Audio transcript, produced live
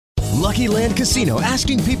Lucky Land Casino,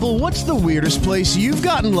 asking people, what's the weirdest place you've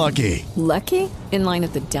gotten lucky? Lucky? In line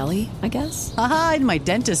at the deli, I guess? Aha, in my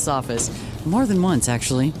dentist's office. More than once,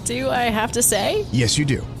 actually. Do I have to say? Yes, you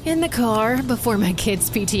do. In the car before my kids'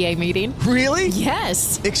 PTA meeting. Really?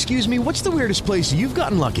 Yes. Excuse me, what's the weirdest place you've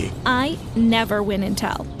gotten lucky? I never win and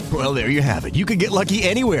tell. Well, there you have it. You can get lucky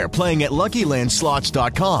anywhere, playing at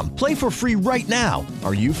LuckyLandSlots.com. Play for free right now.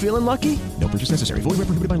 Are you feeling lucky? No purchase necessary. Void where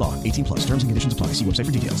prohibited by law. 18 plus. Terms and conditions apply. See website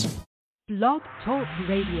for details. Blog Talk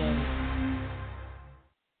Radio.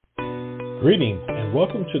 Greetings and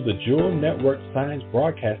welcome to the Jewel Network Science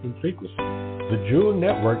Broadcasting Frequency. The Jewel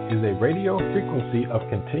Network is a radio frequency of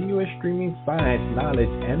continuous streaming science, knowledge,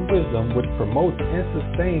 and wisdom which promotes and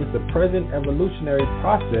sustains the present evolutionary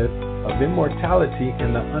process of immortality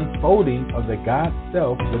and the unfolding of the God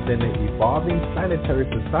Self within an evolving planetary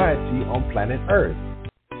society on planet Earth.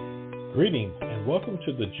 Greetings and welcome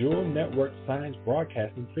to the Jewel Network Science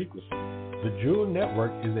Broadcasting Frequency. The Jewel Network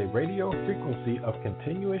is a radio frequency of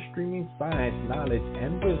continuous streaming science, knowledge,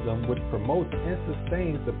 and wisdom which promotes and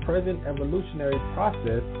sustains the present evolutionary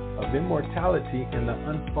process of immortality and the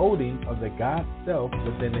unfolding of the God Self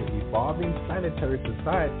within an evolving planetary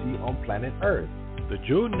society on planet Earth. The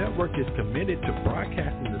Jewel Network is committed to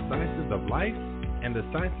broadcasting the sciences of life and the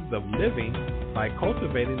sciences of living by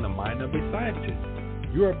cultivating the mind of a scientist.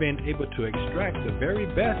 You are being able to extract the very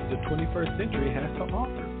best the 21st century has to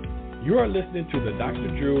offer. You are listening to the Dr.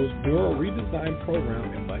 Drew's Neural Redesign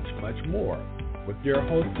program and much, much more with your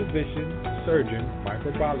host, physician, surgeon,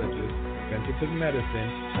 microbiologist, sensitive medicine,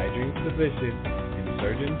 hygiene physician, and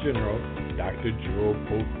Surgeon General, Dr. Drew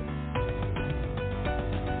Bolton.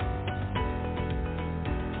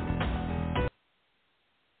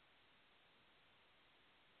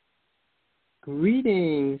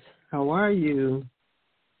 Greetings. How are you?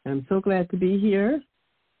 I'm so glad to be here.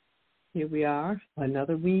 Here we are,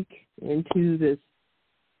 another week into this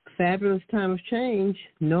fabulous time of change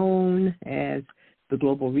known as the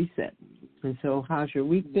global reset. And so how's your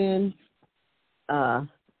week been?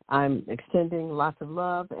 I'm extending lots of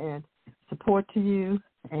love and support to you.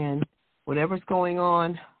 And whatever's going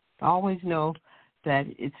on, always know that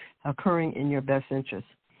it's occurring in your best interest.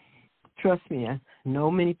 Trust me, I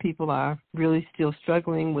know many people are really still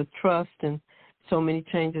struggling with trust, and so many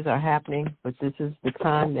changes are happening, but this is the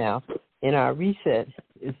time now in our reset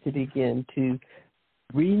is to begin to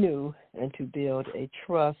renew and to build a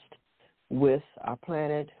trust with our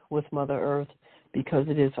planet, with Mother Earth, because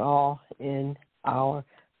it is all in our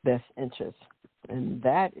best interest. And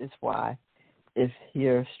that is why, if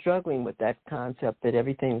you're struggling with that concept that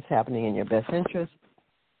everything is happening in your best interest,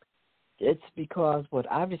 it's because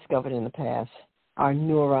what I've discovered in the past, our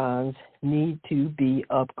neurons need to be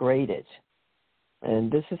upgraded.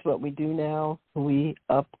 And this is what we do now. We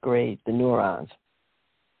upgrade the neurons.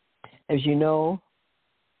 As you know,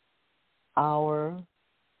 our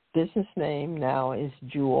business name now is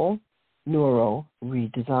Jewel Neural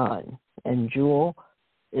Redesign. And Jewel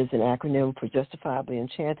is an acronym for Justifiably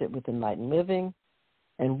Enchanted with Enlightened Living.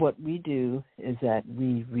 And what we do is that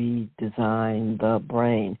we redesign the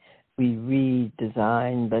brain. We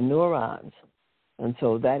redesign the neurons. And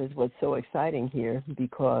so that is what's so exciting here,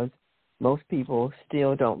 because most people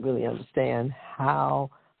still don't really understand how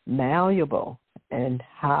malleable and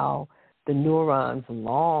how the neurons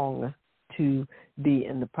long to be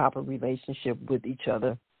in the proper relationship with each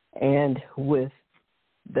other and with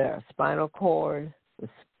their spinal cord,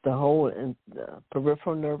 the whole the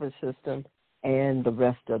peripheral nervous system, and the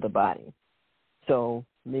rest of the body. So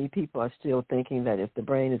many people are still thinking that if the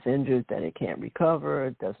brain is injured, that it can't recover,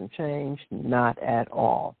 it doesn't change. Not at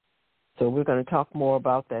all. So we're going to talk more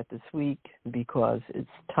about that this week, because it's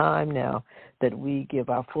time now that we give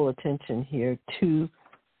our full attention here to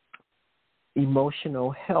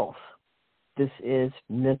emotional health. This is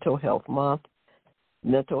Mental Health Month.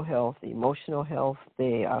 Mental health, emotional health,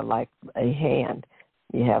 they are like a hand.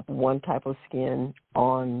 You have one type of skin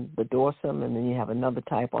on the dorsum, and then you have another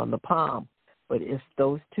type on the palm. But if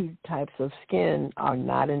those two types of skin are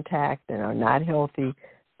not intact and are not healthy,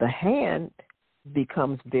 the hand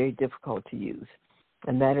becomes very difficult to use.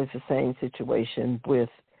 And that is the same situation with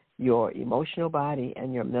your emotional body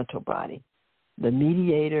and your mental body. The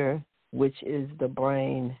mediator, which is the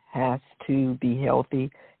brain, has to be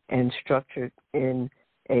healthy and structured in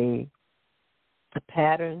a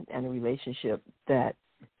pattern and a relationship that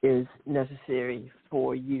is necessary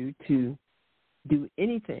for you to do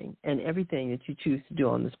anything and everything that you choose to do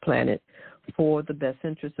on this planet for the best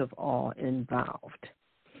interest of all involved.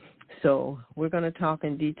 So we're going to talk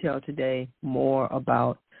in detail today more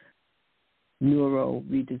about neural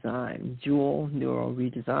redesign, Jewel Neural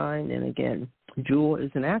Redesign. And again, JEWEL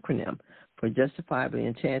is an acronym for Justifiably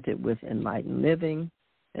Enchanted with Enlightened Living,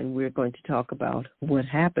 and we're going to talk about what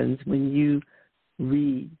happens when you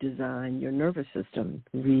redesign your nervous system,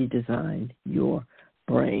 redesign your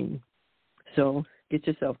brain. So get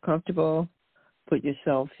yourself comfortable, put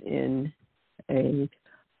yourself in a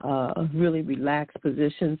really relaxed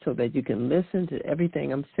position so that you can listen to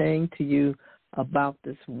everything I'm saying to you about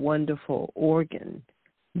this wonderful organ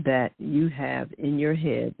that you have in your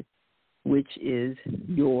head, which is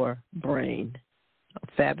your brain. A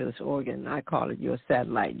fabulous organ. I call it your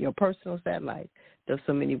satellite, your personal satellite. Does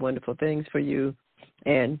so many wonderful things for you,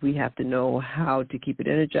 and we have to know how to keep it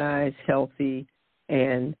energized, healthy,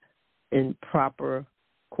 and in proper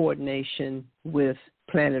coordination with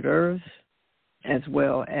planet Earth, as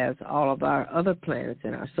well as all of our other planets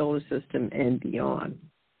in our solar system and beyond.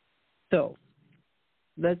 So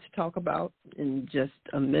let's talk about, in just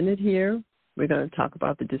a minute here, we're going to talk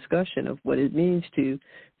about the discussion of what it means to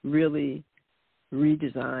really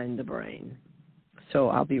redesign the brain. So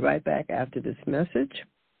I'll be right back after this message.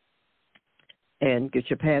 And get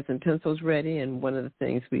your pads and pencils ready. And one of the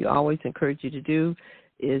things we always encourage you to do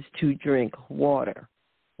is to drink water.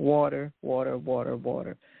 Water, water, water,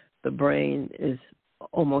 water. The brain is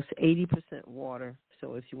almost 80% water.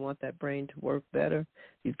 So if you want that brain to work better,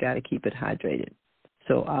 you've got to keep it hydrated.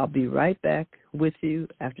 So I'll be right back with you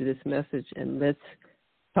after this message, and let's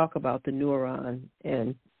talk about the neuron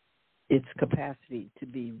and its capacity to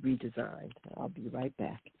be redesigned. I'll be right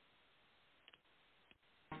back.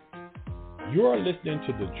 You are listening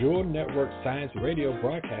to the Jewel Network Science Radio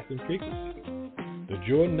Broadcasting Frequency. The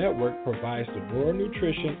Jewel Network provides the neural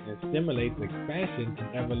nutrition and stimulates expansion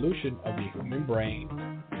and evolution of the human brain,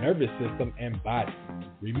 nervous system, and body.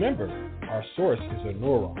 Remember, our source is a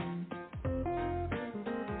neuron.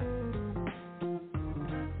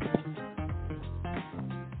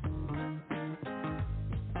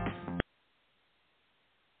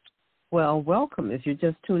 Well, welcome. If you're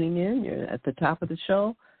just tuning in, you're at the top of the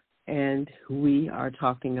show, and we are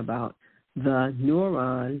talking about the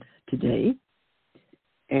neuron today.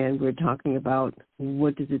 And we're talking about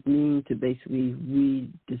what does it mean to basically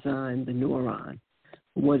redesign the neuron.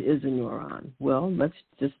 What is a neuron? Well, let's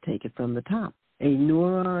just take it from the top. A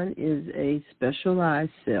neuron is a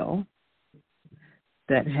specialized cell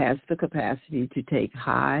that has the capacity to take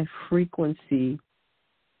high-frequency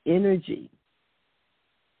energy,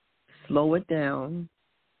 slow it down,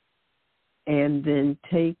 and then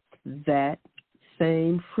take that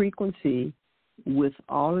same frequency with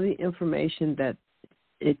all of the information that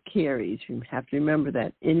it carries. You have to remember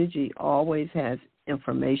that energy always has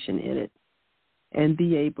information in it, and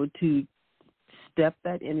be able to step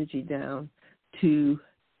that energy down to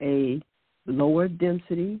a lower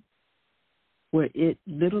density where it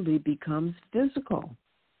literally becomes physical.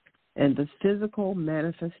 And the physical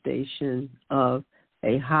manifestation of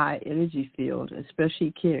a high energy field,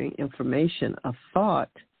 especially carrying information, a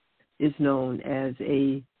thought, is known as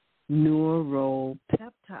a neuropeptide.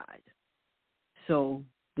 So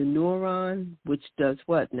the neuron, which does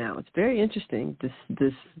what now? It's very interesting.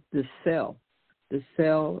 This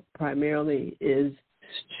cell primarily is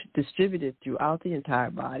distributed throughout the entire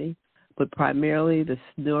body, but primarily the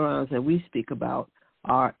neurons that we speak about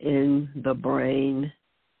are in the brain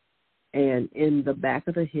and in the back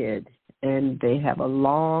of the head, and they have a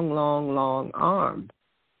long, long, long arm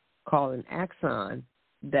called an axon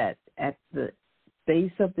that at the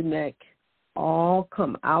base of the neck all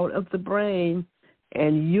come out of the brain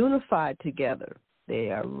and unified together.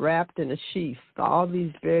 They are wrapped in a sheath. All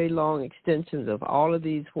these very long extensions of all of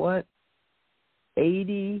these,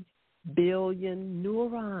 80 billion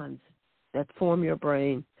neurons that form your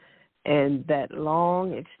brain. And that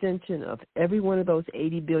long extension of every one of those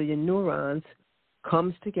 80 billion neurons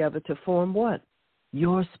comes together to form what?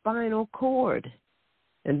 Your spinal cord.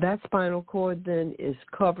 And that spinal cord then is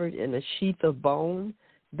covered in a sheath of bone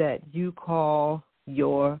that you call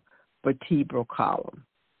your vertebral column.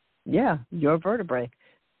 Yeah, your vertebrae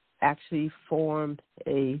actually form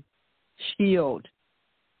a shield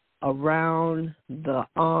around the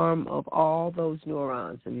arm of all those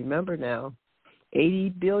neurons. And remember now, 80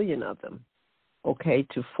 billion of them,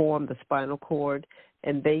 to form the spinal cord.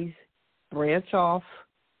 And they branch off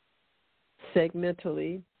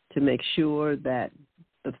segmentally to make sure that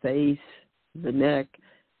the face, the neck,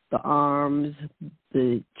 the arms,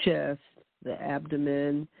 the chest, the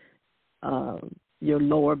abdomen, your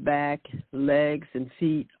lower back, legs, and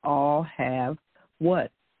feet all have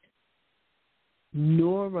what?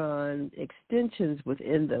 Neuron extensions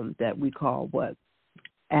within them that we call what?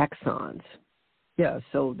 Axons. Yeah,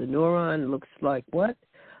 so the neuron looks like what?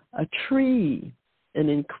 A tree. an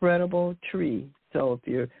incredible tree. So if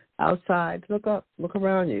you're outside, look up, look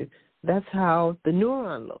around you. That's how the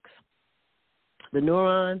neuron looks. The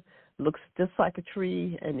neuron looks just like a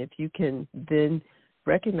tree, and if you can then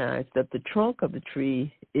recognize that the trunk of the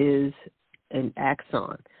tree is an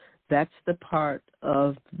axon, that's the part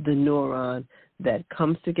of the neuron that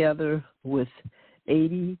comes together with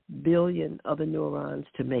 80 billion other neurons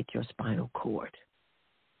to make your spinal cord.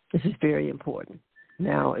 This is very important.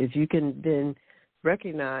 Now, if you can then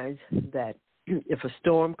recognize that if a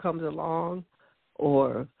storm comes along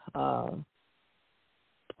or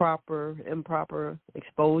improper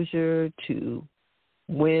exposure to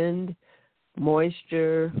wind,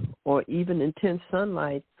 moisture, or even intense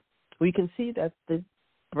sunlight, we can see that the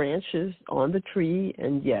branches on the tree,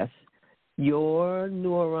 and yes, your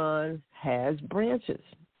neuron has branches,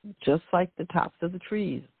 just like the tops of the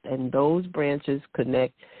trees, and those branches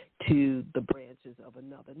connect to the branches of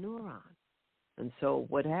another neuron. And so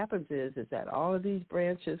what happens is that all of these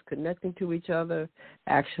branches connecting to each other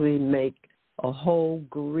actually make a whole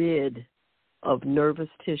grid of nervous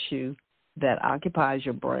tissue that occupies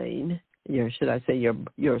your brain, your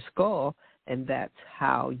skull, and that's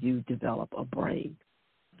how you develop a brain.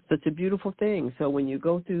 So it's a beautiful thing. So when you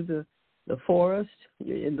go through the forest,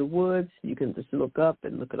 you're in the woods, you can just look up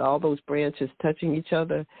and look at all those branches touching each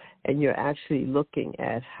other, and you're actually looking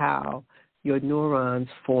at how your neurons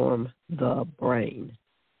form the brain.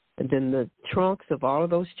 And then the trunks of all of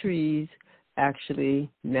those trees actually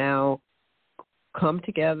now come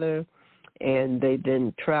together, and they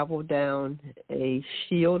then travel down a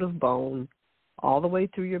shield of bone all the way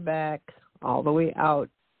through your back, all the way out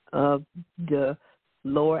of the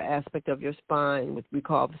lower aspect of your spine, which we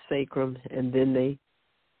call the sacrum, and then they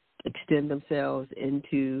extend themselves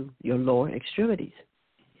into your lower extremities.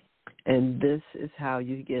 And this is how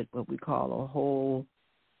you get what we call a whole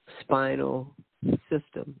spinal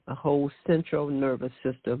system, a whole central nervous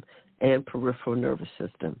system and peripheral nervous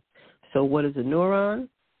system. So what is a neuron?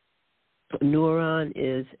 A neuron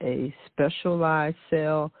is a specialized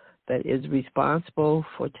cell that is responsible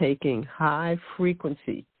for taking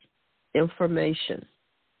high-frequency information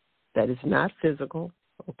that is not physical,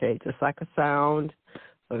 okay, just like a sound,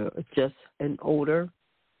 or just an odor,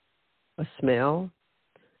 a smell,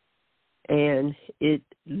 and it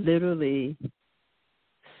literally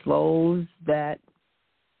slows that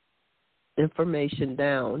information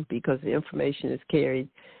down because the information is carried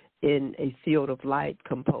in a field of light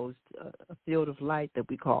a field of light that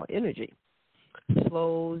we call energy.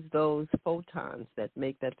 Slows those photons that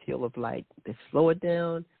make that field of light. They slow it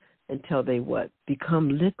down until they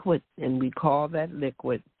become liquid, and we call that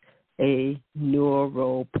liquid a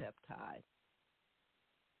neuropeptide.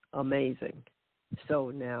 Amazing.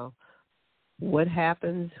 So now, what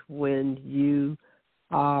happens when you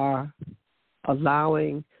are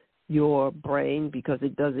allowing your brain, because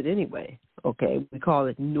it does it anyway, okay, we call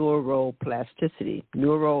it neuroplasticity.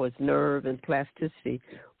 Neuro is nerve, and plasticity,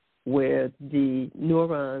 where the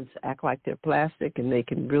neurons act like they're plastic and they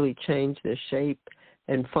can really change their shape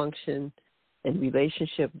and function and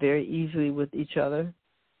relationship very easily with each other.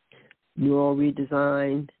 Neural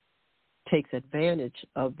redesign takes advantage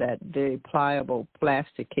of that very pliable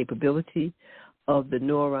plastic capability of the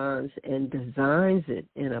neurons and designs it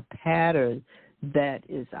in a pattern that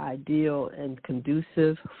is ideal and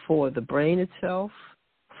conducive for the brain itself,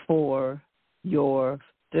 for your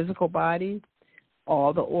physical body,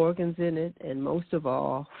 all the organs in it, and most of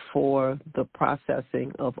all, for the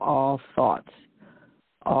processing of all thoughts.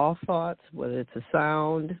 All thoughts, whether it's a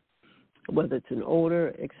sound, whether it's an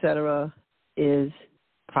odor, etc., is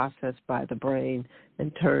processed by the brain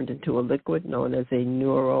and turned into a liquid known as a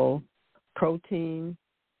neural protein.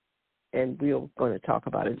 And we're going to talk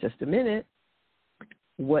about in just a minute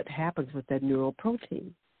what happens with that neural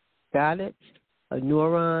protein. Got it? A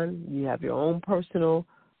neuron, you have your own personal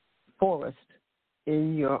forest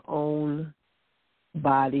in your own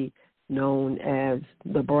body known as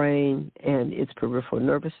the brain and its peripheral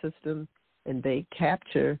nervous system, and they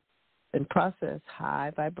capture and process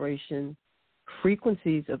high vibration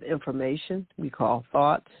frequencies of information we call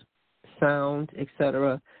thoughts, sound,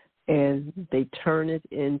 etc., and they turn it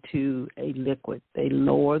into a liquid. They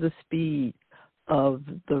lower the speed of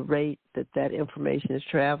the rate that information is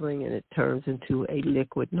traveling, and it turns into a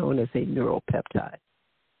liquid known as a neuropeptide.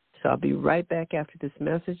 So I'll be right back after this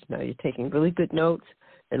message. Now you're taking really good notes,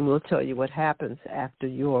 and we'll tell you what happens after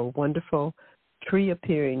your wonderful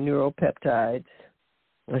tree-appearing neuropeptides,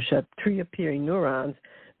 tree-appearing neurons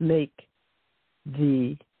make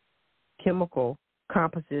the chemical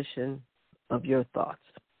composition of your thoughts.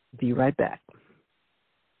 Be right back.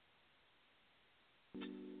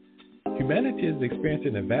 Humanity is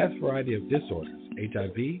experiencing a vast variety of disorders: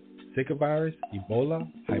 HIV, Zika virus, Ebola,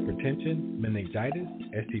 hypertension, meningitis,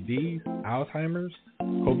 STDs, Alzheimer's,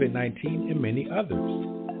 COVID-19, and many others.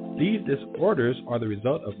 These disorders are the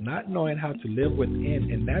result of not knowing how to live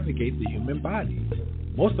within and navigate the human body.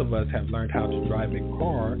 Most of us have learned how to drive a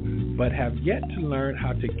car, but have yet to learn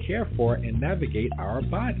how to care for and navigate our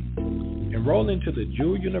body. Enroll into the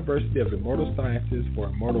Jewel University of Immortal Sciences for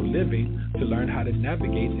Immortal Living to learn how to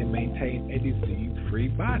navigate and maintain a disease-free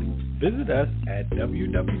body. Visit us at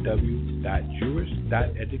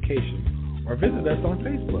www.jewish.education or visit us on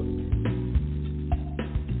Facebook.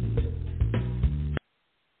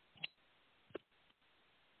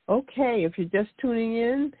 Okay, if you're just tuning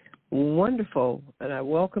in, wonderful, and I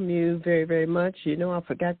welcome you very, very much. You know, I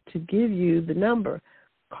forgot to give you the number.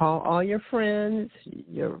 Call all your friends,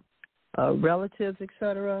 your relatives,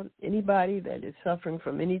 etc., anybody that is suffering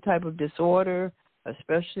from any type of disorder,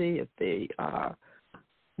 especially if they are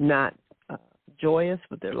not joyous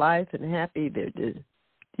with their life and happy, they're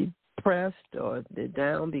depressed or they're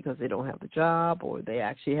down because they don't have a job or they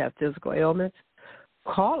actually have physical ailments.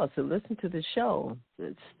 Call us and listen to the show.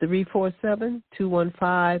 It's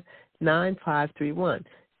 347-215-9531,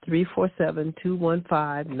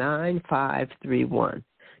 347-215-9531,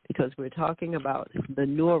 because we're talking about the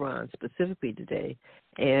neurons specifically today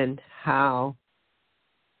and how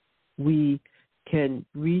we can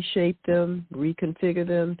reshape them, reconfigure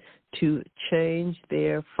them to change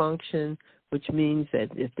their function, which means that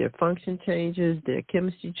if their function changes, their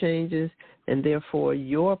chemistry changes, and therefore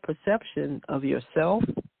your perception of yourself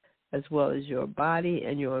as well as your body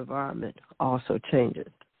and your environment also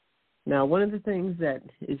changes. Now, one of the things that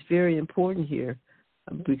is very important here,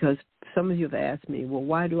 because some of you have asked me, well,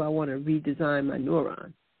 why do I want to redesign my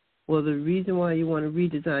neurons? Well, the reason why you want to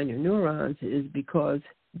redesign your neurons is because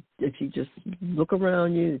if you just look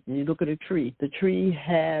around you and you look at a tree, the tree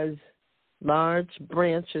has large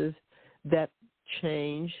branches that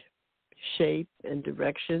change shape and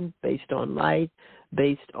direction based on light,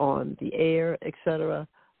 based on the air, etc.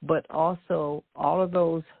 But also all of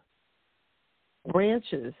those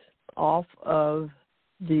branches off of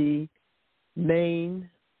the main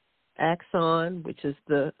axon, which is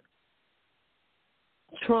the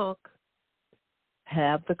trunk,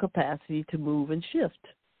 have the capacity to move and shift.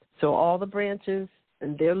 So all the branches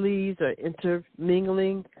and their leaves are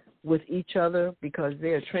intermingling with each other because they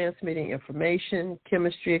are transmitting information,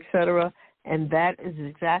 chemistry, etc., and that is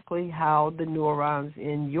exactly how the neurons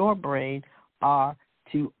in your brain are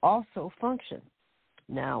to also function.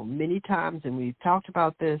 Now, many times, and we've talked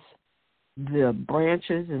about this, the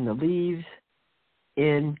branches and the leaves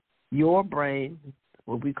in your brain,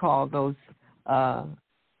 what we call those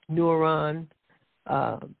neuron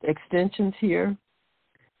extensions here,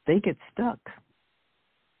 they get stuck.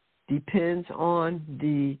 Depends on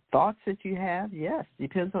the thoughts that you have. Yes,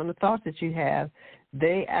 depends on the thoughts that you have.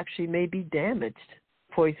 They actually may be damaged.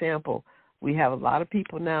 For example, we have a lot of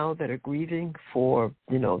people now that are grieving for,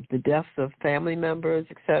 the deaths of family members,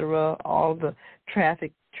 etc., all the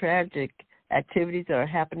tragic activities that are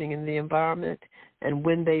happening in the environment. And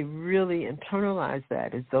when they really internalize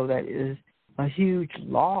that as though that is a huge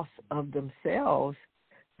loss of themselves,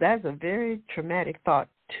 that's a very traumatic thought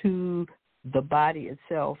to the body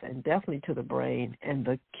itself and definitely to the brain, and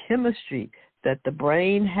the chemistry that the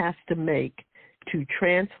brain has to make to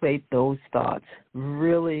translate those thoughts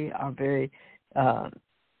really are very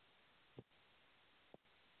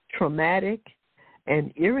traumatic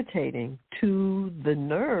and irritating to the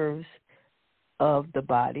nerves of the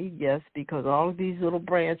body. Yes, because all of these little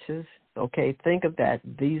branches, okay, think of that.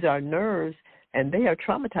 These are nerves, and they are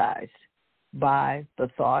traumatized by the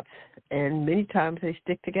thoughts, and many times they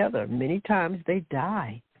stick together. Many times they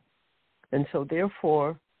die. And so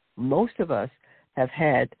therefore, most of us have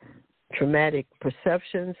had traumatic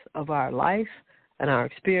perceptions of our life and our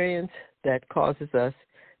experience that causes us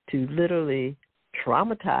to literally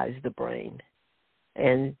traumatize the brain.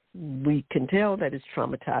 And we can tell that it's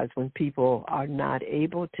traumatized when people are not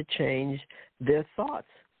able to change their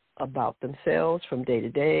thoughts about themselves from day to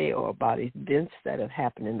day or about events that have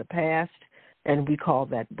happened in the past. And we call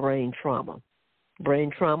that brain trauma.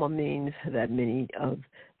 Brain trauma means that many of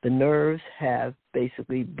the nerves have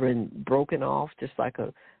basically been broken off, just like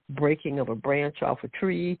a breaking of a branch off a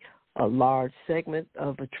tree. A large segment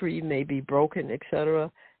of a tree may be broken,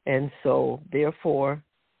 etc. And so, therefore,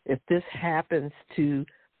 if this happens to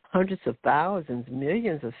hundreds of thousands,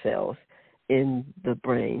 millions of cells in the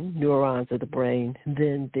brain, neurons of the brain,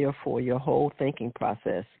 then, therefore, your whole thinking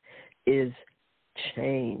process is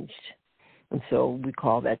changed. And so we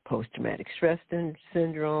call that post-traumatic stress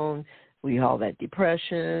syndrome. We call that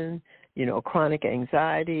depression. chronic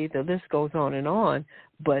anxiety. The list goes on,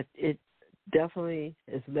 but it definitely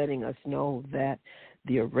is letting us know that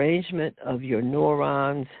the arrangement of your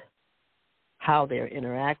neurons, how they're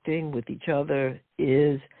interacting with each other,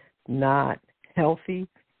 is not healthy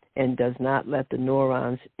and does not let the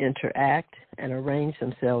neurons interact and arrange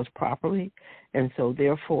themselves properly. And so,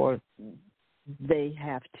 therefore, they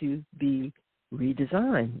have to be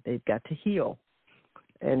redesigned. They've got to heal.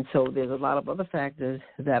 And so there's a lot of other factors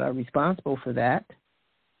that are responsible for that,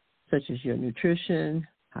 such as your nutrition,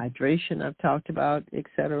 hydration I've talked about, et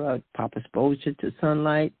cetera, proper exposure to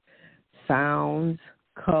sunlight, sounds,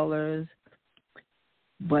 colors.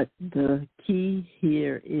 But the key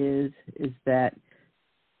here is that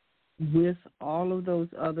with all of those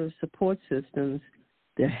other support systems,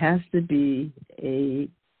 there has to be a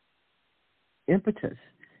impetus,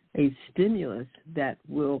 a stimulus that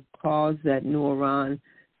will cause that neuron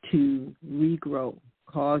to regrow,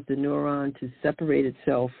 cause the neuron to separate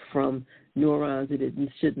itself from neurons that it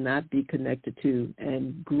should not be connected to,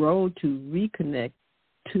 and grow to reconnect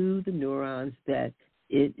to the neurons that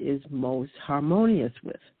it is most harmonious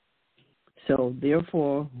with. So,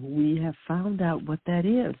 therefore, we have found out what that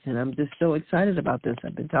is, and I'm just so excited about this.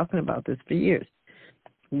 I've been talking about this for years.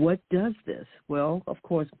 What does this? Well, of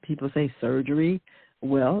course, people say surgery.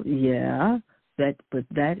 Well, yeah, but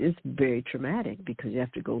that is very traumatic because you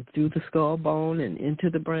have to go through the skull bone and into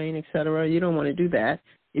the brain, et cetera. You don't want to do that.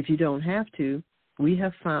 If you don't have to, we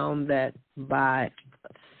have found that by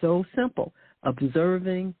so simple,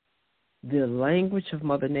 observing the language of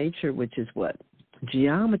Mother Nature, which is what?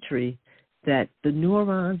 Geometry, that the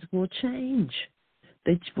neurons will change.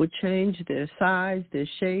 They will change their size, their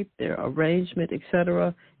shape, their arrangement, et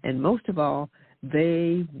cetera, and most of all,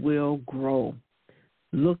 they will grow.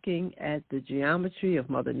 Looking at the geometry of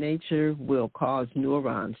Mother Nature will cause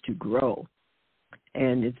neurons to grow.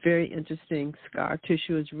 And it's very interesting. Scar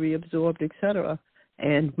tissue is reabsorbed, et cetera,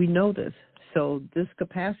 and we know this. So this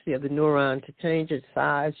capacity of the neuron to change its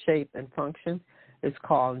size, shape, and function is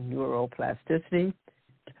called neuroplasticity,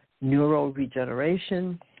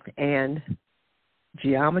 neuroregeneration, and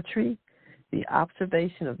geometry. The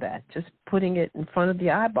observation of that, just putting it in front of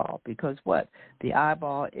the eyeball, because what? The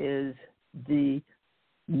eyeball is the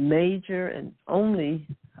major and only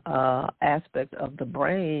aspect of the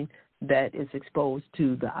brain that is exposed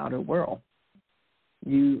to the outer world.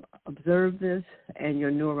 You observe this, and your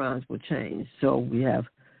neurons will change. So we have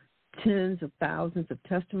tens of thousands of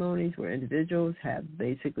testimonies where individuals have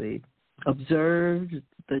basically observed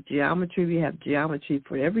the geometry. We have geometry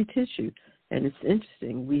for every tissue. And it's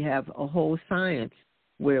interesting. We have a whole science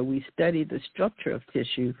where we study the structure of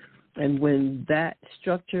tissue. And when that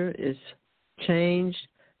structure is changed,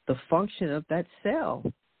 the function of that cell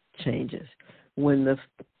changes. When the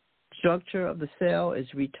structure of the cell is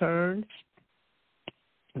returned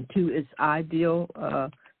to its ideal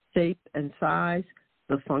shape and size,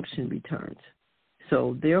 the function returns.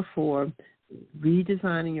 So therefore,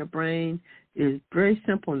 redesigning your brain is very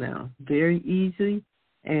simple now, very easy,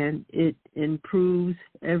 and it improves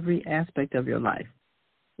every aspect of your life.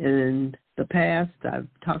 In the past, I've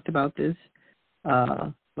talked about this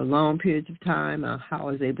for long periods of time, how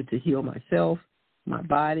I was able to heal myself, my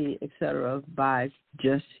body, etc., by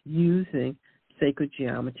just using sacred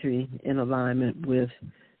geometry in alignment with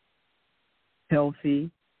healthy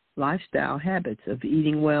lifestyle habits of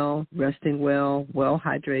eating well, resting well, well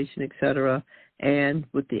hydration, etc., and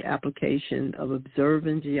with the application of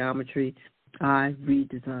observing geometry, I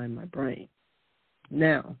redesign my brain.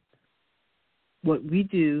 Now, what we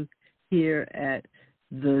do here at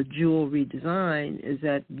the Jewel Redesign is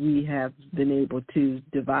that we have been able to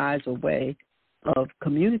devise a way of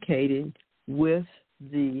communicating with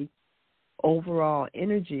the overall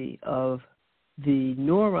energy of the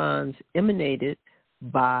neurons emanated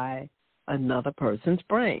by another person's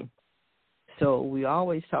brain. So we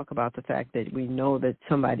always talk about the fact that we know that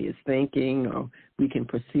somebody is thinking, or we can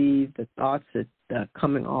perceive the thoughts that are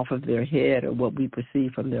coming off of their head or what we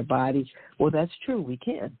perceive from their body. Well, that's true. We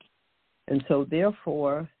can. And so,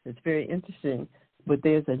 therefore, it's very interesting, but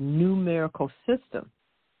there's a numerical system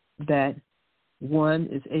that one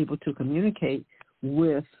is able to communicate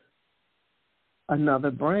with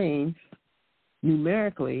another brain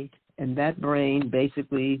numerically, and that brain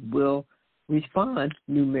basically will respond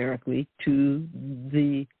numerically to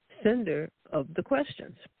the sender of the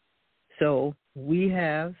questions. So we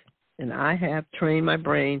have, and I have trained my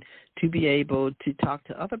brain to be able to talk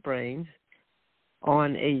to other brains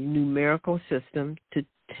on a numerical system to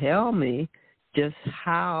tell me just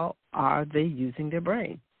how are they using their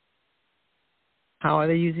brain. How are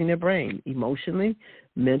they using their brain? Emotionally,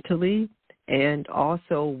 mentally, and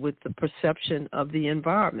also with the perception of the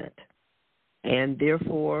environment. And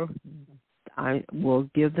therefore, I will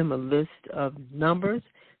give them a list of numbers,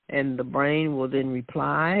 and the brain will then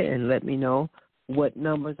reply and let me know what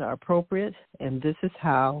numbers are appropriate. And this is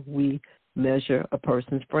how we measure a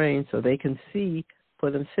person's brain so they can see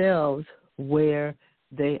for themselves where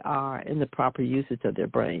they are in the proper usage of their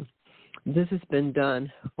brain. This has been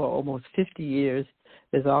done for almost 50 years.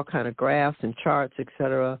 There's all kind of graphs and charts, et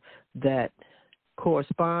cetera, that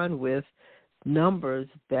correspond with numbers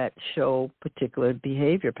that show particular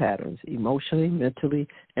behavior patterns, emotionally, mentally,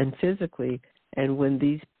 and physically. And when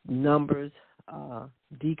these numbers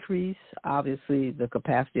decrease, obviously the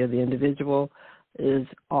capacity of the individual is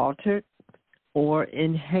altered or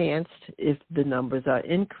enhanced if the numbers are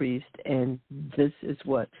increased. And this is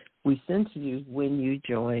what we send to you when you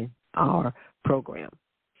join our program.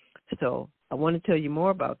 So I want to tell you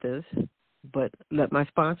more about this, but let my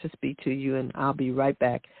sponsor speak to you, and I'll be right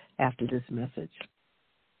back after this message.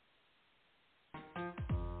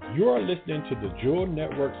 You are listening to the Jewel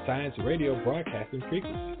Network Science Radio Broadcasting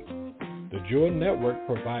Frequency. The Jewel Network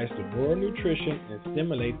provides the neural nutrition and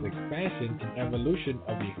stimulates expansion and evolution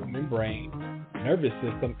of the human brain, nervous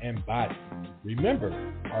system, and body. Remember,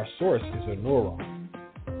 our source is a neuron.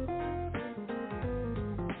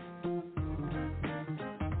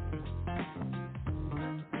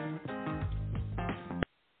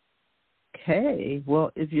 Okay,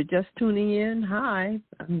 well, if you're just tuning in, hi,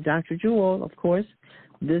 I'm Dr. Jewel, of course.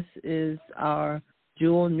 This is our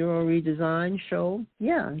Jewel Neural Redesign show.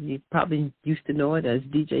 Yeah, you probably used to know it as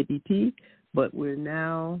DJBP, but we're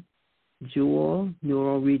now Jewel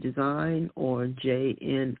Neural Redesign, or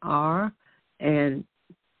JNR. And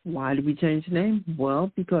why did we change the name?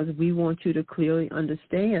 Well, because we want you to clearly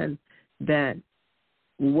understand that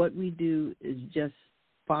what we do is just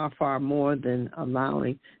far, far more than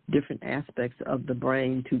allowing different aspects of the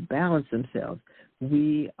brain to balance themselves.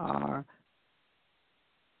 We are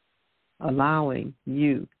allowing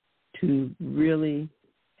you to really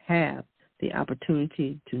have the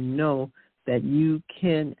opportunity to know that you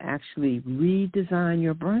can actually redesign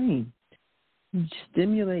your brain,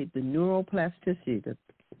 stimulate the neuroplasticity, the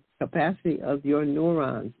capacity of your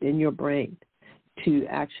neurons in your brain to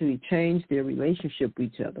actually change their relationship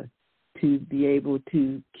with each other, to be able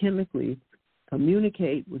to chemically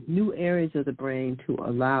communicate with new areas of the brain to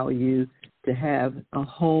allow you to have a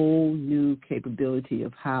whole new capability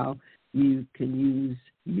of how you can use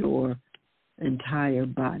your entire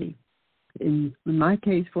body. In my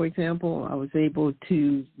case, for example, I was able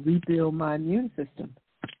to rebuild my immune system,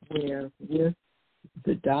 where with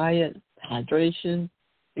the diet, hydration,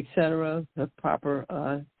 etc., the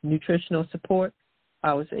proper nutritional support,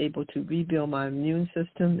 I was able to rebuild my immune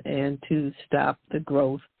system and to stop the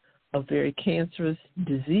growth of very cancerous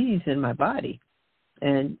disease in my body.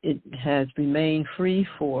 And it has remained free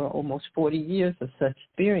for almost 40 years of such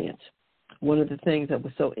experience. One of the things that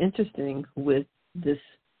was so interesting with this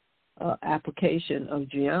application of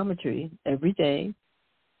geometry, every day,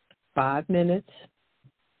 5 minutes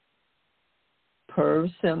per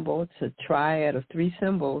symbol, it's a triad of 3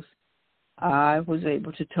 symbols, I was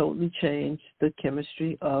able to totally change the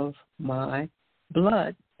chemistry of my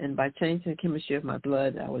blood. And by changing the chemistry of my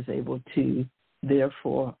blood, I was able to,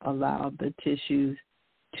 therefore, allow the tissues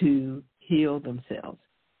to heal themselves.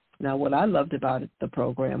 Now, what I loved about the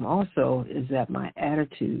program also is that my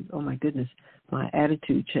attitude, oh my goodness, my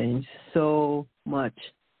attitude changed so much,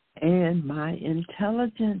 and my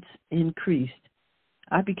intelligence increased.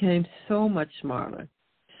 I became so much smarter,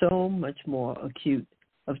 so much more acute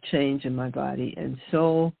of change in my body, and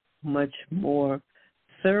so much more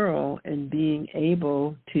thorough in being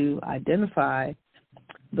able to identify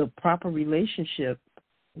the proper relationship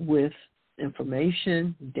with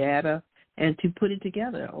information, data, and to put it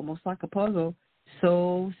together almost like a puzzle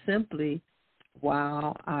so simply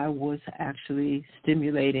while I was actually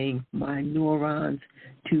stimulating my neurons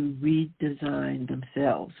to redesign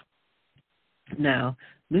themselves. Now,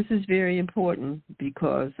 this is very important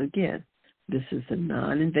because, again, this is a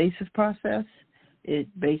non-invasive process. It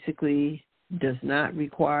basically does not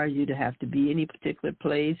require you to have to be any particular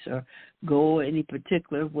place or go any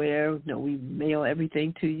particular where. No, we mail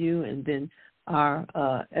everything to you, and then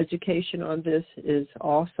our education on this is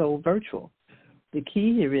also virtual. The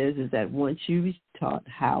key here is that once you've taught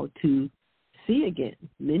how to see again,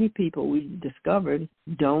 many people we discovered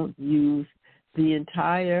don't use the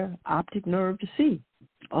entire optic nerve to see,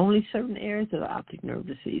 only certain areas of the optic nerve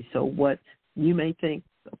to see. So what you may think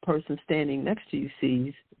a person standing next to you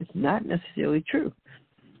sees is not necessarily true.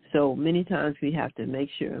 So many times we have to make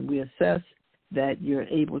sure and we assess that you're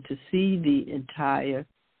able to see the entire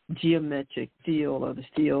geometric feel or the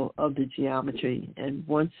feel of the geometry. And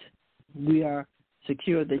once we are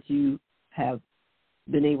secure that you have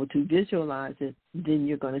been able to visualize it, then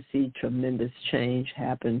you're going to see tremendous change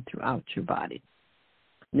happen throughout your body.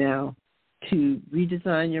 Now, to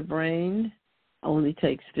redesign your brain only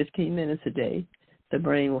takes 15 minutes a day. The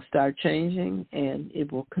brain will start changing, and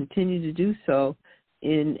it will continue to do so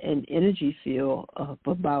in an energy field of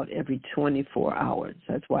about every 24 hours.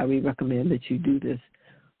 That's why we recommend that you do this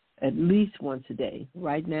at least once a day.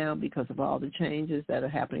 Right now, because of all the changes that are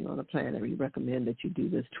happening on the planet, we recommend that you do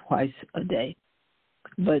this twice a day.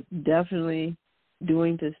 But definitely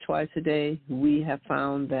doing this twice a day, we have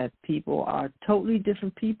found that people are totally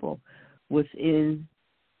different people within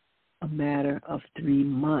a matter of 3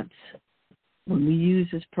 months. When we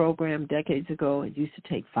used this program decades ago, it used to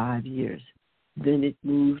take 5 years. Then it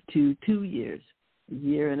moved to 2 years, a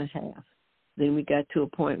year and a half. Then we got to a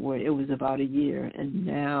point where it was about a year, and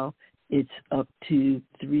now it's up to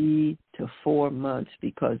 3 to 4 months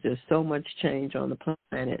because there's so much change on the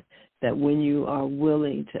planet that when you are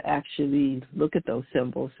willing to actually look at those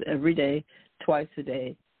symbols every day, twice a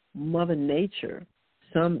day, Mother Nature,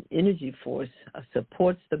 some energy force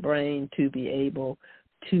supports the brain to be able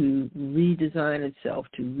to redesign itself,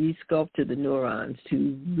 to resculpt to the neurons,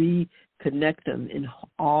 to reconnect them in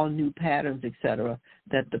all new patterns, etc.,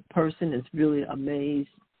 that the person is really amazed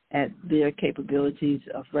at their capabilities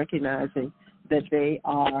of recognizing that they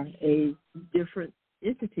are a different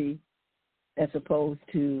entity as opposed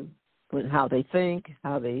to how they think,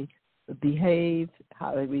 how they behave,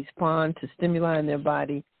 how they respond to stimuli in their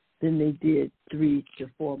body than they did 3 to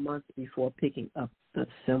 4 months before picking up the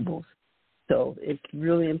symbols. So it's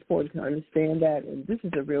really important to understand that, and this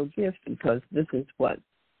is a real gift because this is what?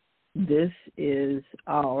 This is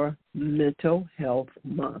our mental health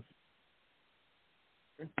month.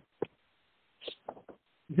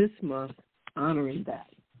 This month, honoring that.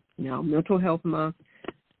 Now, Mental Health Month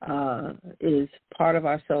is part of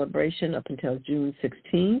our celebration up until June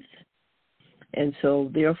 16th. And so,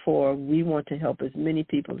 therefore, we want to help as many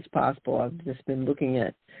people as possible. I've just been looking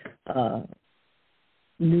at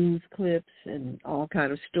news clips and all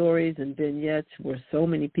kind of stories and vignettes where so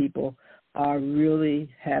many people are really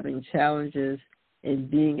having challenges in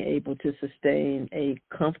being able to sustain a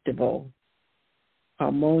comfortable,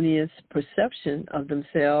 harmonious perception of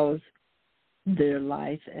themselves, their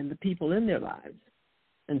life, and the people in their lives.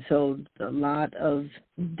 And so a lot of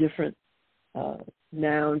different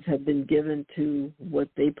nouns have been given to what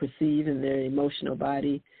they perceive in their emotional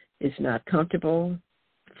body is not comfortable,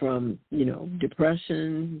 from,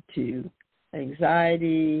 depression to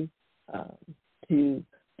anxiety to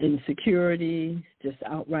insecurity, just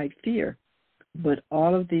outright fear. But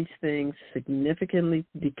all of these things significantly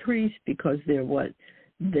decrease because they're what?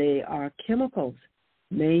 They are chemicals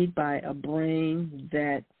made by a brain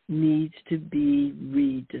that needs to be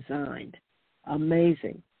redesigned.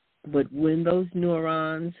 Amazing. But when those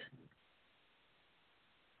neurons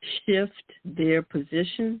shift their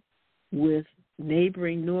position with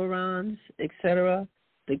neighboring neurons, etc.,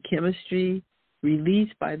 the chemistry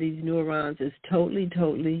released by these neurons is totally,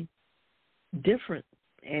 totally different.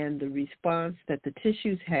 And the response that the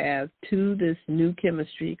tissues have to this new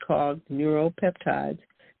chemistry called neuropeptides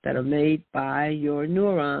that are made by your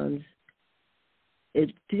neurons,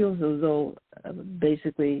 it feels as though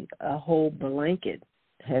basically a whole blanket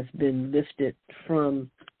has been lifted from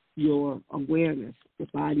your awareness. The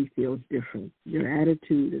body feels different. Your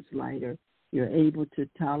attitude is lighter. You're able to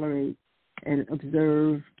tolerate and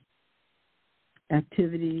observe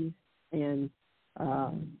activities and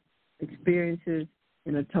experiences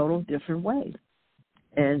in a total different way.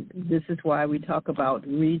 And this is why we talk about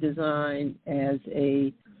redesign as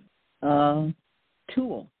a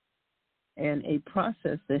tool and a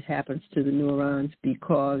process that happens to the neurons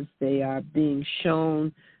because they are being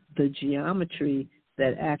shown the geometry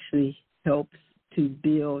that actually helps to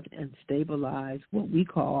build and stabilize what we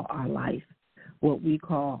call our life, what we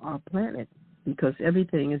call our planet, because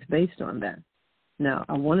everything is based on that. Now,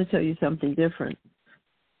 I want to tell you something different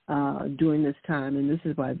during this time, and this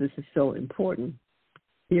is why this is so important.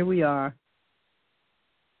 Here we are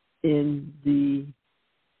in the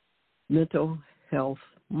Mental Health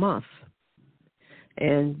Month,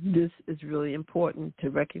 and this is really important to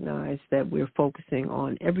recognize that we're focusing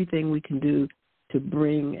on everything we can do to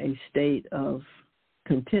bring a state of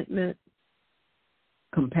contentment,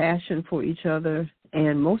 compassion for each other,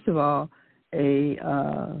 and most of all, a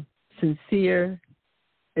sincere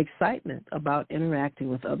excitement about interacting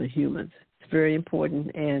with other humans. It's very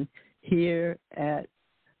important. And here at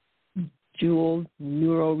Jewel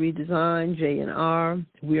Neuro Redesign, J&R,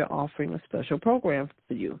 we are offering a special program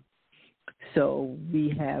for you. So we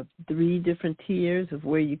have 3 different tiers of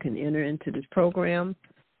where you can enter into this program,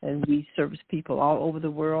 and we service people all over the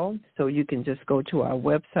world. So you can just go to our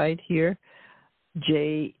website here,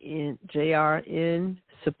 JRN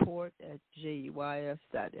support at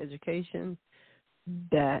JUIS.education,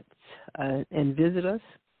 and visit us.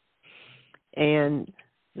 And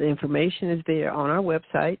the information is there on our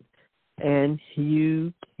website, and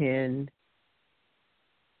you can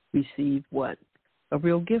receive what? A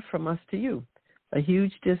real gift from us to you, a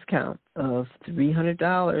huge discount of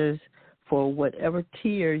 $300 for whatever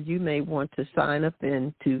tier you may want to sign up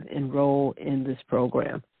in to enroll in this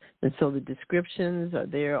program. And so the descriptions are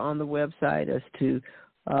there on the website as to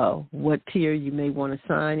what tier you may want to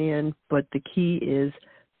sign in, but the key is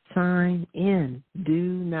sign in. Do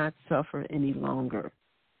not suffer any longer.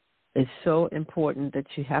 It's so important that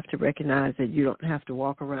you have to recognize that you don't have to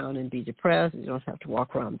walk around and be depressed. You don't have to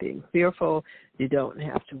walk around being fearful. You don't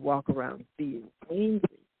have to walk around being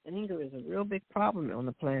angry. Anger is a real big problem on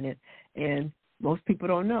the planet, and most people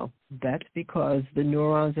don't know. That's because the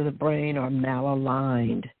neurons of the brain are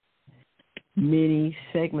malaligned. Many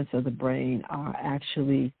segments of the brain are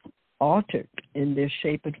actually altered in their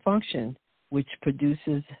shape and function, which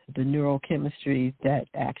produces the neurochemistry that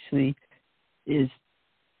actually is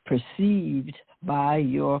perceived by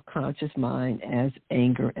your conscious mind as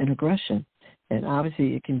anger and aggression. And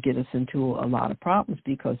obviously it can get us into a lot of problems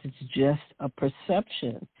because it's just a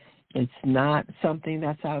perception. It's not something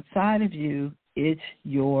that's outside of you. It's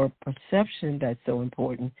your perception that's so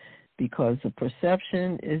important, because the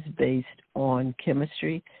perception is based on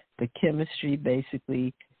chemistry. The chemistry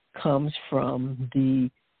basically comes from the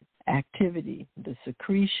activity, the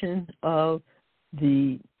secretion of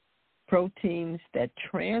the proteins that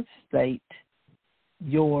translate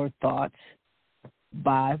your thoughts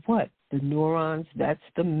by what? The neurons. That's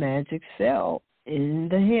the magic cell in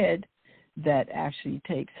the head that actually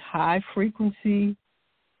takes high-frequency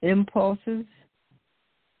impulses,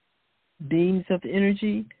 beams of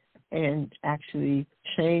energy, and actually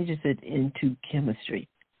changes it into chemistry.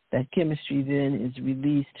 That chemistry then is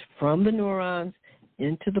released from the neurons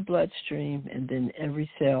into the bloodstream, and then every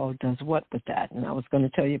cell does what with that? And I was going to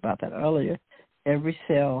tell you about that earlier. Every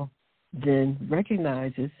cell then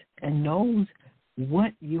recognizes and knows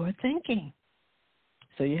what you are thinking.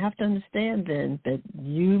 So you have to understand then that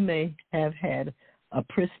you may have had a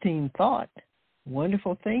pristine thought,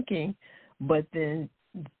 wonderful thinking, but then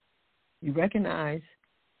you recognize,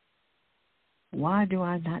 why do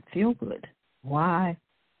I not feel good? Why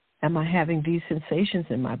am I having these sensations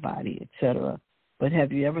in my body, etc.? But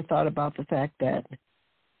have you ever thought about the fact that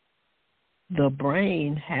the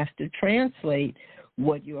brain has to translate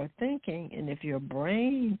what you are thinking? And if your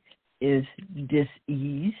brain is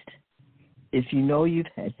diseased, if you know you've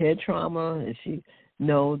had head trauma, if you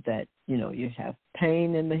know that, you have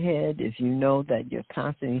pain in the head, if you know that you're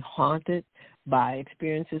constantly haunted by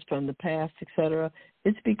experiences from the past, etc.,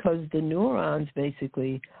 it's because the neurons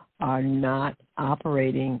basically are not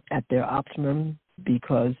operating at their optimum,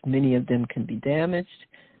 because many of them can be damaged,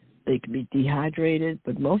 they can be dehydrated,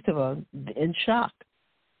 but most of them in shock.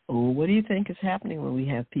 Well, what do you think is happening when we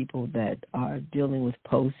have people that are dealing with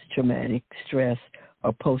post-traumatic stress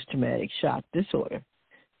or post-traumatic shock disorder?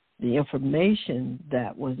 The information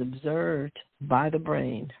that was observed by the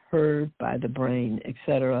brain, heard by the brain,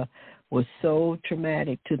 etc., was so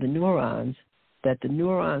traumatic to the neurons that the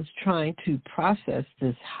neurons trying to process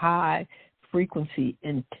this high-frequency,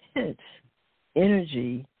 intense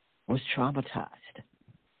energy was traumatized.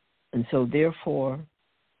 And so, therefore,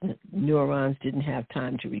 neurons didn't have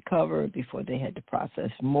time to recover before they had to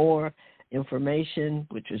process more information,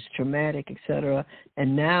 which was traumatic, etc.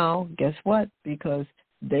 And now, guess what? Because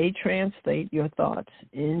they translate your thoughts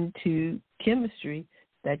into chemistry,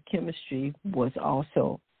 that chemistry was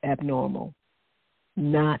also abnormal,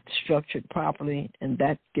 not structured properly, and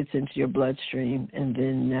that gets into your bloodstream, and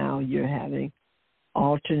then now you're having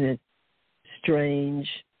alternate, strange,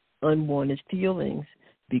 unwanted feelings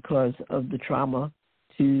because of the trauma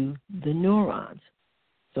to the neurons.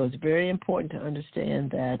 So it's very important to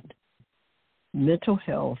understand that mental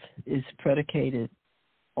health is predicated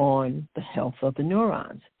on the health of the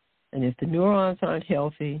neurons. And if the neurons aren't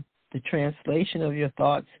healthy, the translation of your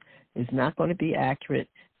thoughts is not going to be accurate.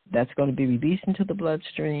 That's going to be released into the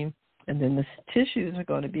bloodstream, and then the tissues are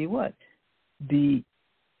going to be what? Be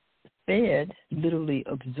fed, literally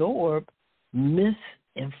absorb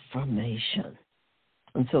misinformation.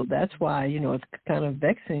 And so that's why, it's kind of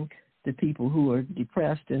vexing the people who are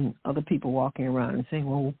depressed and other people walking around and saying,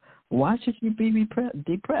 well, why should you be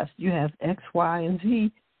depressed? You have X, Y, and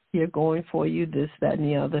Z here going for you, this, that, and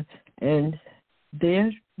the other, and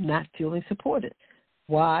they're not feeling supported.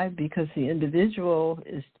 Why? Because the individual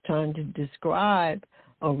is trying to describe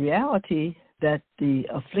a reality that the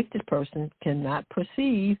afflicted person cannot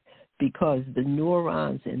perceive because the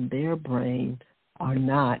neurons in their brain are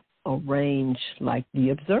not arranged like the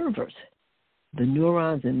observers. The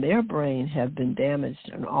neurons in their brain have been damaged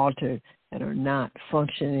and altered and are not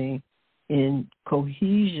functioning in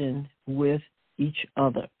cohesion with each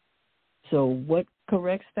other. So what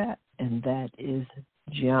corrects that? And that is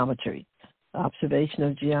geometry. Observation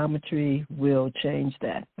of geometry will change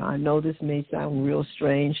that. Now, I know this may sound real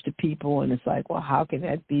strange to people, and it's like, well, how can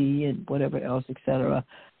that be, and whatever else, et cetera.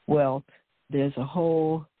 Well, there's a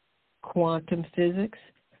whole quantum physics,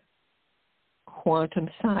 quantum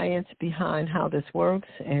science behind how this works,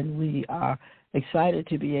 and we are excited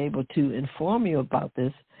to be able to inform you about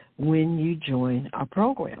this when you join our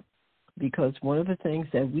program. Because one of the things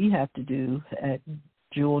that we have to do at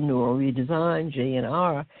Jewel Neural Redesign,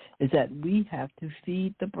 JNR, is that we have to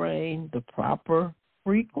feed the brain the proper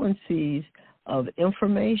frequencies of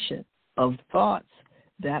information, of thoughts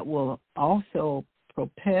that will also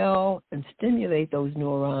propel and stimulate those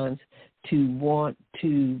neurons to want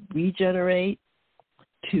to regenerate,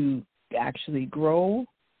 to actually grow,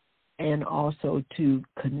 and also to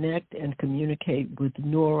connect and communicate with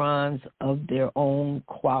neurons of their own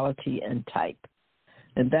quality and type.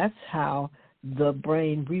 And that's how the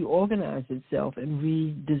brain reorganizes itself and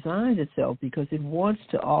redesigns itself, because it wants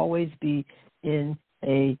to always be in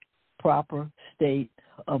a proper state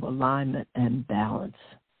of alignment and balance.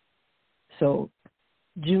 So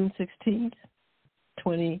June 16th,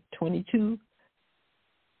 2022,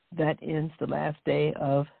 that ends the last day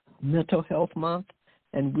of Mental Health Month,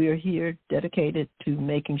 and we're here dedicated to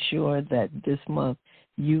making sure that this month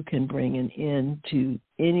you can bring an end to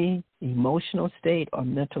any emotional state or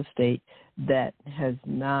mental state that has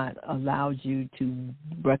not allowed you to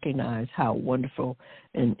recognize how wonderful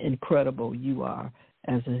and incredible you are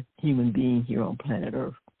as a human being here on planet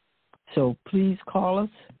Earth. So please call us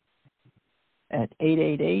at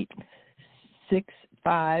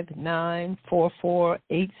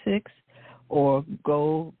 888-659-4486 or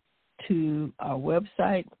go to our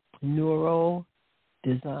website,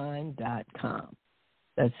 neurodesign.com.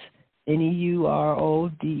 That's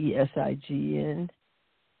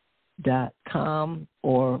neurodesign.com,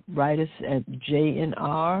 or write us at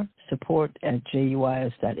JNR,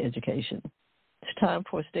 support@JUIS.education. It's time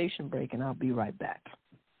for a station break, and I'll be right back.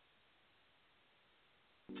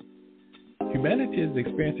 Humanity is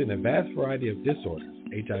experiencing a vast variety of disorders: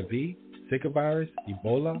 HIV, Zika virus,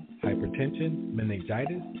 Ebola, hypertension,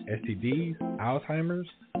 meningitis, STDs, Alzheimer's,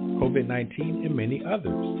 COVID-19, and many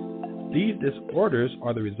others. These disorders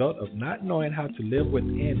are the result of not knowing how to live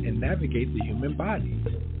within and navigate the human body.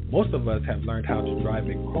 Most of us have learned how to drive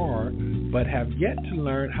a car, but have yet to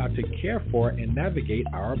learn how to care for and navigate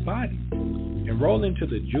our body. Enroll into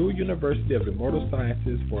the Jewel University of Immortal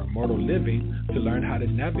Sciences for Immortal Living to learn how to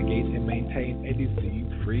navigate and maintain a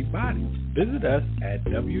disease-free body. Visit us at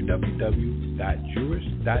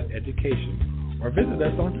www.jewish.education or visit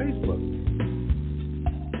us on Facebook.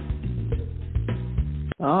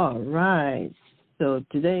 All right. So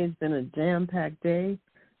today has been a jam-packed day,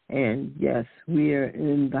 and yes, we are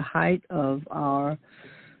in the height of our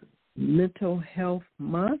Mental Health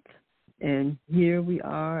Month, and here we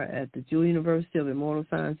are at the Jewel University of Immortal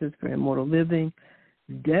Sciences for Immortal Living,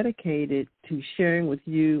 dedicated to sharing with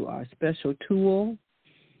you our special tool,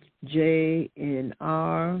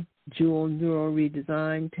 JNR, Jewel Neural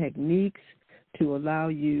Redesign Techniques, to allow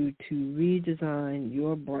you to redesign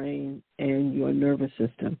your brain and your nervous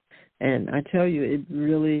system. And I tell you, it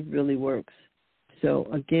really, really works. So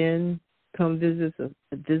again, come visit us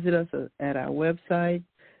at our website,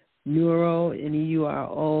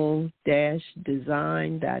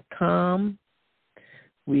 neuro-design.com.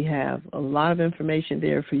 We have a lot of information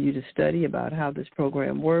there for you to study about how this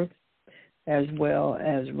program works, as well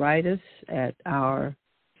as write us at our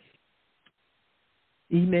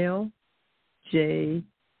email, JNR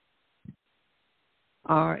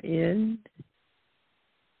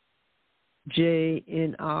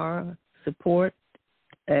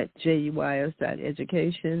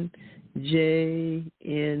support@JUIS.education,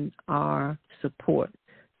 JNR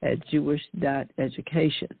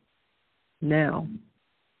support@Jewish.education. Now,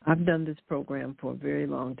 I've done this program for a very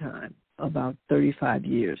long time, about 35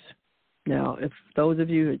 years. Now, if those of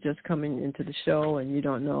you who are just coming into the show and you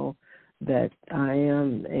don't know that I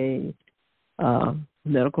am a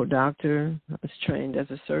medical doctor. I was trained as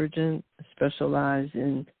a surgeon, specialized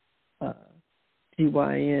in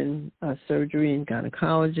GYN surgery and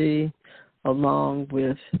gynecology, along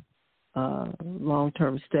with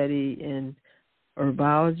long-term study in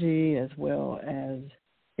herbology as well as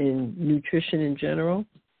in nutrition in general.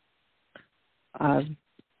 I've,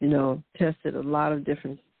 tested a lot of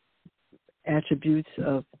different attributes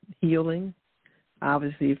of healing,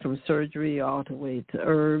 obviously from surgery all the way to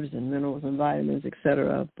herbs and minerals and vitamins,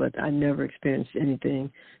 etc., but I never experienced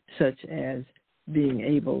anything such as being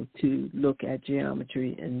able to look at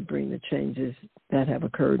geometry and bring the changes that have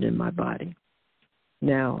occurred in my body.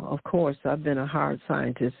 Now, of course, I've been a hard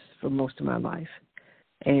scientist for most of my life,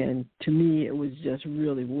 and to me it was just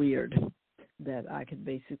really weird that I could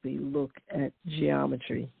basically look at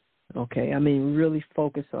geometry, okay? I mean, really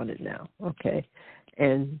focus on it now, okay?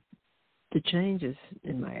 And the changes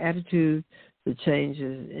in my attitude, the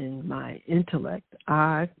changes in my intellect,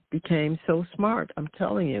 I became so smart. I'm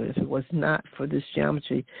telling you, if it was not for this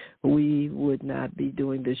geometry, we would not be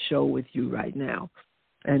doing this show with you right now.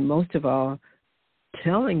 And most of all,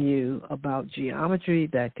 telling you about geometry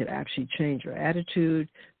that could actually change your attitude,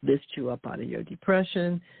 lift you up out of your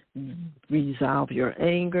depression, resolve your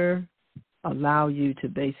anger, allow you to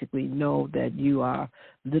basically know that you are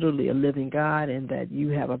literally a living God and that you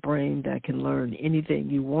have a brain that can learn anything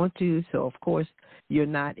you want to. So, of course, you're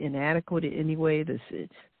not inadequate in any way. This is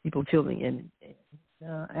people feeling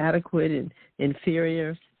inadequate and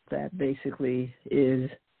inferior, that basically is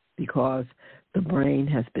because the brain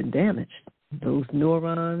has been damaged. Those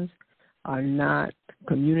neurons are not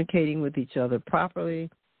communicating with each other properly.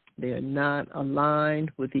 They are not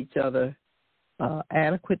aligned with each other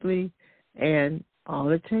adequately. And all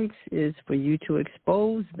it takes is for you to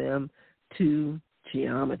expose them to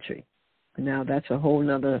geometry. Now, that's a whole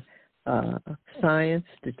nother science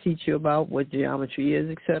to teach you about what geometry is,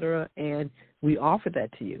 et cetera. And we offer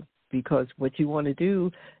that to you because what you want to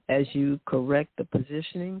do as you correct the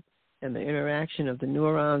positioning and the interaction of the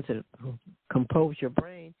neurons that compose your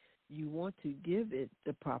brain, you want to give it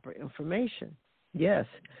the proper information. Yes.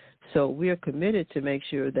 So we are committed to make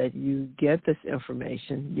sure that you get this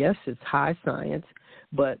information. Yes, it's high science,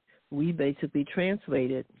 but we basically translate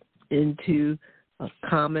it into a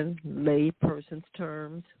common lay person's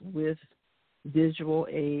terms with visual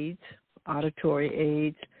aids, auditory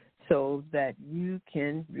aids, so that you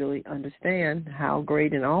can really understand how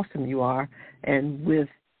great and awesome you are, and with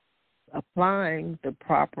applying the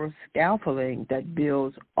proper scaffolding that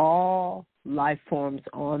builds all life forms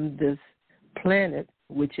on this planet,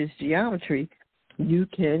 which is geometry, you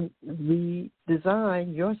can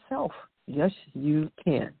redesign yourself. Yes, you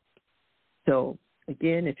can. So,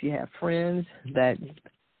 again, if you have friends that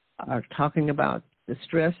are talking about the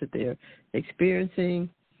stress that they're experiencing,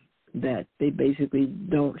 that they basically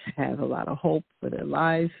don't have a lot of hope for their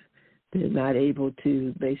life, they're not able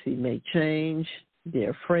to basically make change,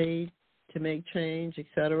 they're afraid to make change, et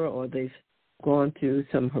cetera, or they've gone through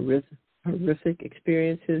some horrific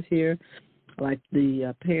experiences here, like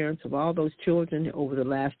the parents of all those children over the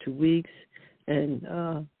last 2 weeks, and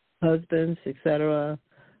husbands, et cetera,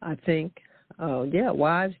 I think,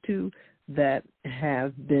 wives too, that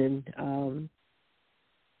have been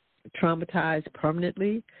traumatized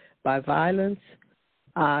permanently by violence.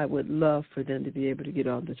 I would love for them to be able to get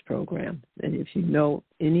on this program. And if you know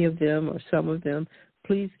any of them or some of them,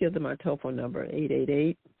 please give them our telephone number,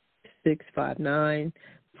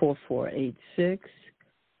 888-659-4486,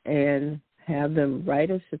 and have them write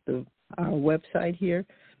us at our website here,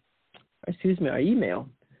 our email,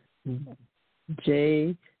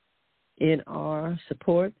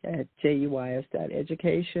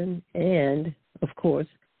 jnrsupport@juis.education, and, of course,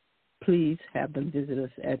 please have them visit us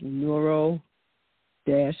at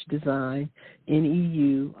Neuro-Design,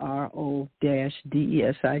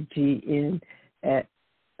 NEURO-DESIGN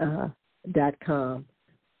 .com.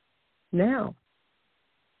 Now,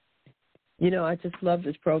 I just love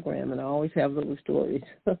this program, and I always have little stories.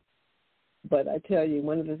 But I tell you,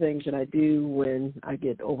 one of the things that I do when I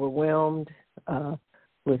get overwhelmed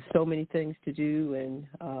with so many things to do and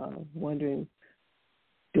wondering,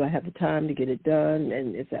 do I have the time to get it done,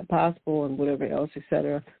 and is that possible, and whatever else, et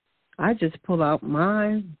cetera, I just pull out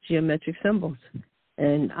my geometric symbols,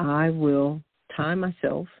 and I will time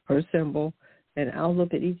myself per symbol, and I'll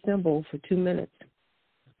look at each symbol for 2 minutes.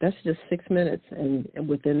 That's just 6 minutes, and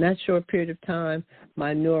within that short period of time,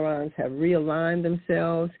 my neurons have realigned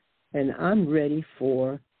themselves, and I'm ready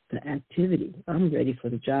for the activity. I'm ready for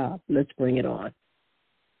the job. Let's bring it on.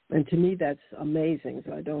 And to me, that's amazing.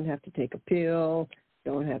 So I don't have to take a pill,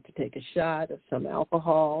 don't have to take a shot of some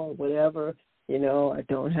alcohol or whatever. I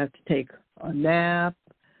don't have to take a nap,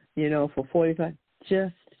 for 45,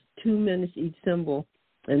 just 2 minutes each symbol.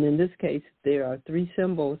 And in this case, there are 3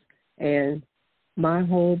 symbols, and my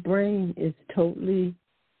whole brain is totally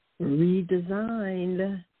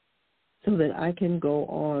redesigned so that I can go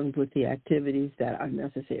on with the activities that are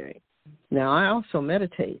necessary. Now, I also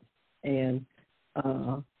meditate, and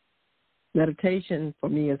meditation for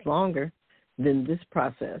me is longer than this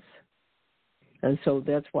process. And so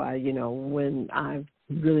that's why, when I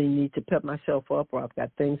really need to pep myself up or I've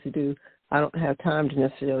got things to do, I don't have time to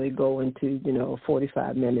necessarily go into,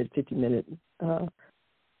 45-minute, 50-minute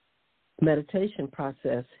meditation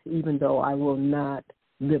process, even though I will not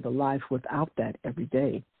live a life without that every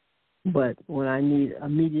day. But when I need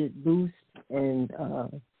immediate boost and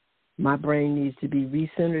my brain needs to be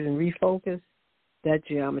recentered and refocused, that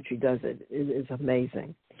geometry does it. It is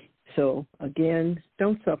amazing. So, again,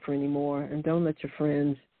 don't suffer anymore, and don't let your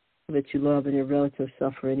friends that you love and your relatives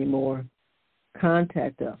suffer anymore.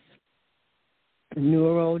 Contact us.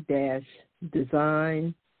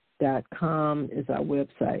 Neuro-design.com is our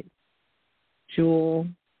website. Jewel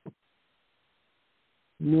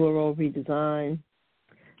Neuro Redesign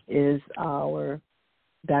is our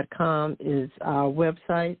 .com is our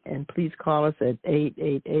website, and please call us at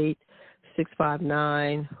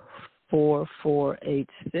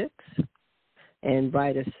 888-659-4486 and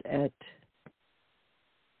write us at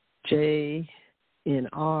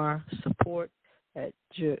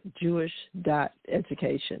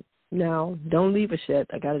jnrsupport@jewish.education. Now, don't leave us yet.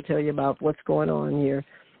 I got to tell you about what's going on here,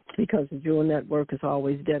 because the Jewel Network is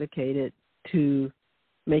always dedicated to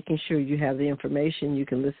making sure you have the information. You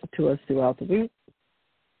can listen to us throughout the week.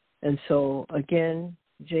 And so, again,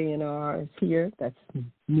 JNR is here. That's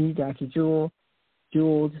me, Dr. Jewel,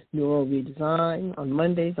 Jewel's Neuro Redesign. On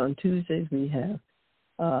Mondays, on Tuesdays, we have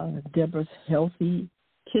Deborah's Healthy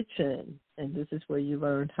Kitchen. And this is where you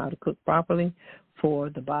learn how to cook properly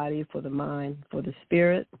for the body, for the mind, for the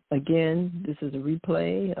spirit. Again, this is a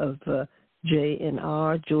replay of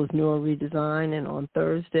JNR, Jewel's Neuro Redesign. And on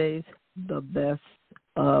Thursdays, the best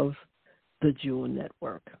of the Jewel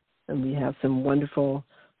Network. And we have some wonderful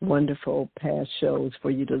past shows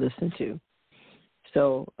for you to listen to.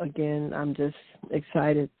 So, again, I'm just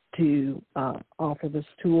excited to offer this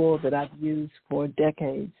tool that I've used for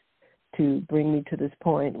decades to bring me to this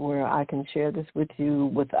point where I can share this with you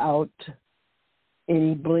without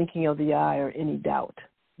any blinking of the eye or any doubt.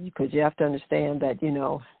 Because you have to understand that,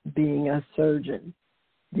 being a surgeon,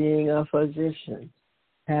 being a physician,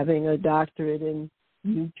 having a doctorate in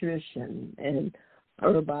nutrition and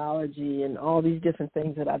herbology and all these different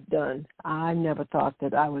things that I've done, I never thought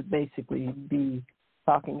that I would basically be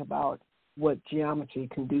talking about what geometry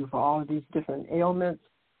can do for all of these different ailments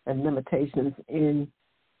and limitations in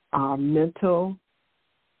our mental,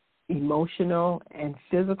 emotional, and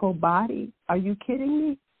physical body. Are you kidding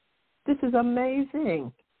me? This is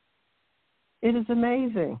amazing. It is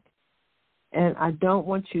amazing. And I don't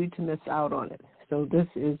want you to miss out on it. So this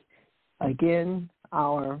is, again,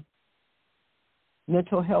 our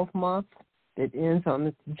Mental Health Month that ends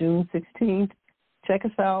on June 16th. Check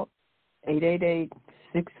us out,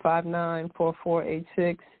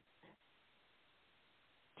 888-659-4486,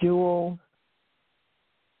 Jewel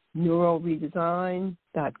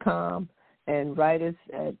neuroredesign.com, and write us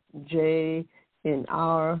at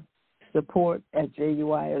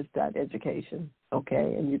jnrsupport@juis.education.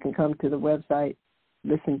 Okay, and you can come to the website,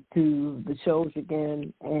 listen to the shows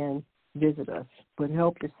again, and visit us. But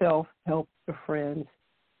help yourself, help your friends.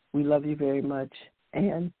 We love you very much.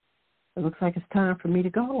 And it looks like it's time for me to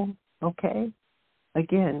go. Okay?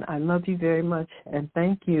 Again, I love you very much, and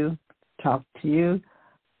thank you. Talk to you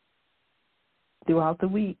throughout the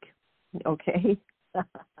week. Okay?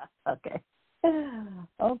 Okay.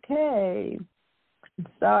 Okay.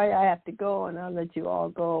 Sorry I have to go, and I'll let you all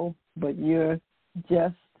go, but you're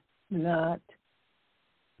just not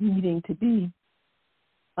needing to be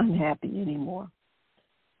unhappy anymore.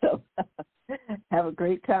 So have a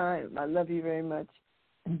great time. I love you very much.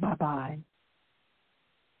 And bye-bye.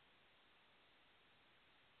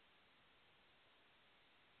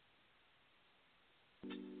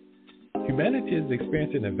 Humanity is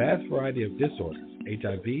experiencing a vast variety of disorders: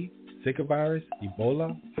 HIV, Zika virus,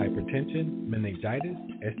 Ebola, hypertension, meningitis,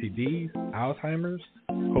 STDs, Alzheimer's,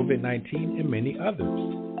 COVID-19, and many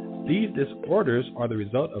others. These disorders are the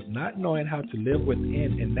result of not knowing how to live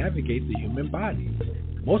within and navigate the human body.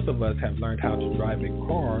 Most of us have learned how to drive a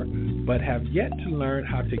car, but have yet to learn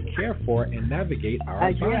how to care for and navigate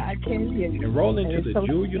our bodies. Enroll into the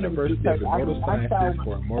Jewel University of Immortal Sciences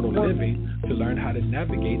for Immortal Living to learn how to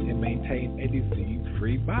navigate and maintain a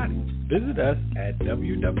disease-free body. Visit us at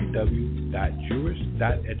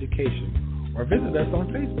www.jewish.education or visit us on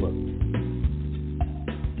Facebook.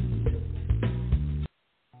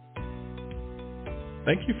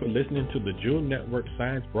 Thank you for listening to the Jewel Network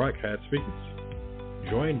Science Broadcast Frequency.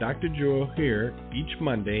 Join Dr. Jewel here each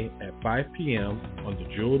Monday at 5 p.m. on the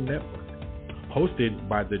Jewel Network, hosted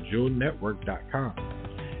by thejewelnetwork.com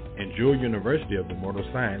and Jewel University of Immortal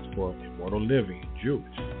Science for Immortal Living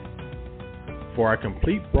Jewish. For our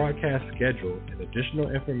complete broadcast schedule and additional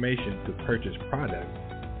information to purchase products,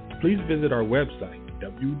 please visit our website,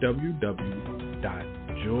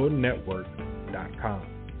 www.jewelnetwork.com.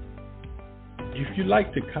 If you'd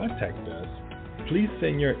like to contact us, please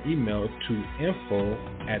send your emails to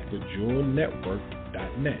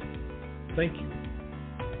info@thejewelnetwork.net. Thank you.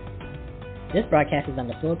 This broadcast is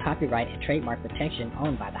under full copyright and trademark protection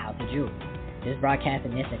owned by the House of Jewel. This broadcast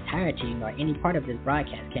in its entirety, nor any part of this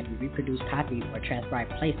broadcast, can be reproduced, copied, or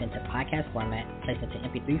transcribed, placed into podcast format, placed into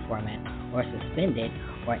MP3 format, or suspended,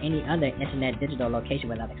 or any other internet digital location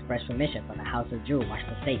without express permission from the House of Jewel,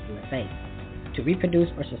 Washington State, USA. To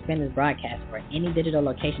reproduce or suspend this broadcast or any digital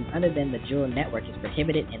location other than the Jewel Network is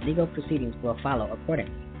prohibited, and legal proceedings will follow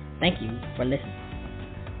accordingly. Thank you for listening.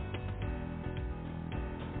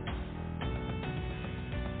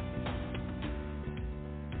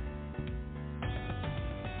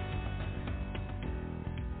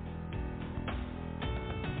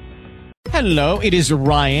 Hello, it is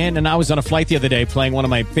Ryan, and I was on a flight the other day playing one of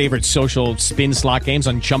my favorite social spin slot games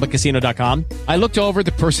on ChumbaCasino.com. I looked over at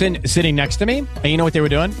the person sitting next to me, and you know what they were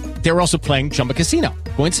doing? They were also playing Chumba Casino.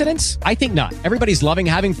 Coincidence? I think not. Everybody's loving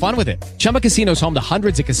having fun with it. Chumba Casino is home to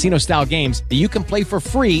hundreds of casino-style games that you can play for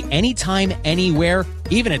free anytime, anywhere,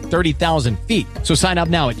 even at 30,000 feet. So sign up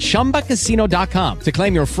now at ChumbaCasino.com to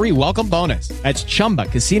claim your free welcome bonus. That's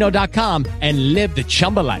ChumbaCasino.com and live the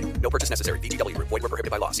Chumba life. No purchase necessary. VGW. Void where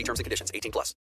prohibited by law. See terms and conditions. 18+.